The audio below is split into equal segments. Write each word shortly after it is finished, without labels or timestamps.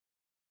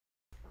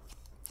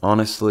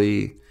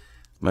Honestly,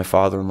 my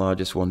father-in-law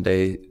just one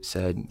day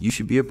said, "You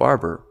should be a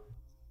barber."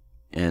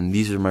 And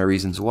these are my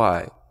reasons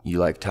why. You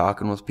like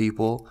talking with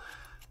people.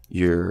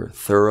 You're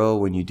thorough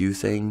when you do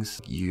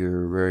things.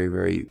 You're very,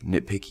 very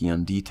nitpicky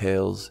on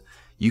details.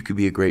 You could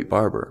be a great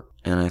barber.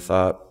 And I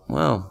thought,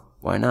 well,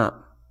 why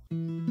not?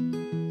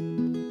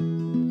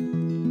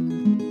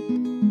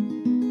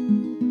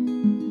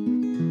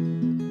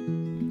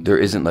 There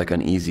isn't like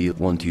an easy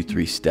 1, 2,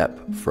 3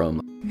 step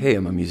from, hey,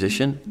 I'm a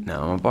musician,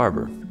 now I'm a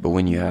barber. But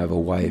when you have a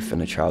wife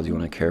and a child you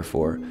want to care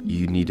for,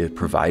 you need to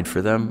provide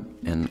for them.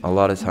 And a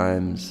lot of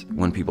times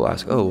when people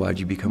ask, oh, why'd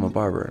you become a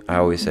barber? I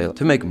always say,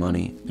 to make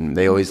money. And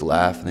they always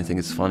laugh and they think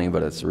it's funny,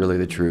 but it's really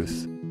the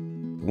truth.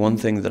 One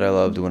thing that I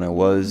loved when I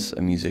was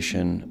a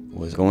musician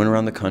was going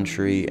around the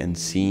country and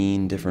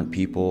seeing different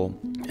people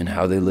and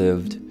how they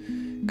lived,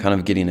 kind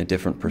of getting a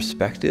different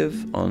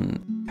perspective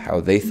on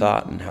how they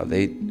thought and how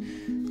they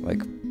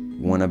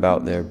went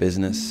about their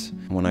business.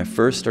 When I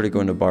first started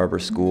going to barber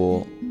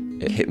school,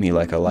 it hit me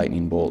like a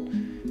lightning bolt.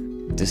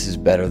 This is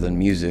better than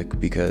music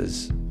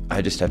because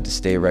I just have to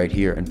stay right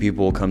here and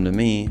people will come to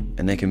me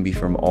and they can be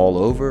from all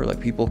over. Like,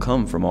 people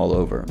come from all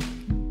over.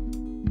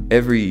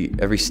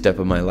 Every step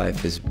of my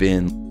life has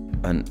been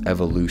an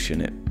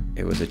evolution.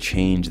 It was a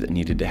change that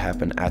needed to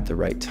happen at the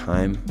right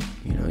time.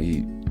 You know,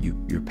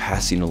 you're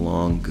passing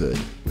along good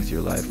with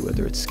your life,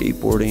 whether it's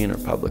skateboarding or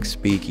public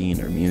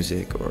speaking or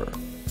music or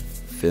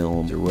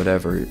film or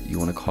whatever you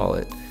want to call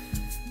it.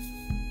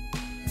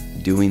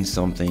 Doing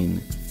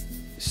something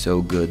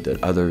so good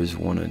that others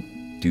want to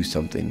do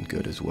something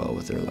good as well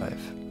with their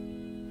life.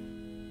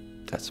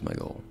 That's my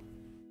goal.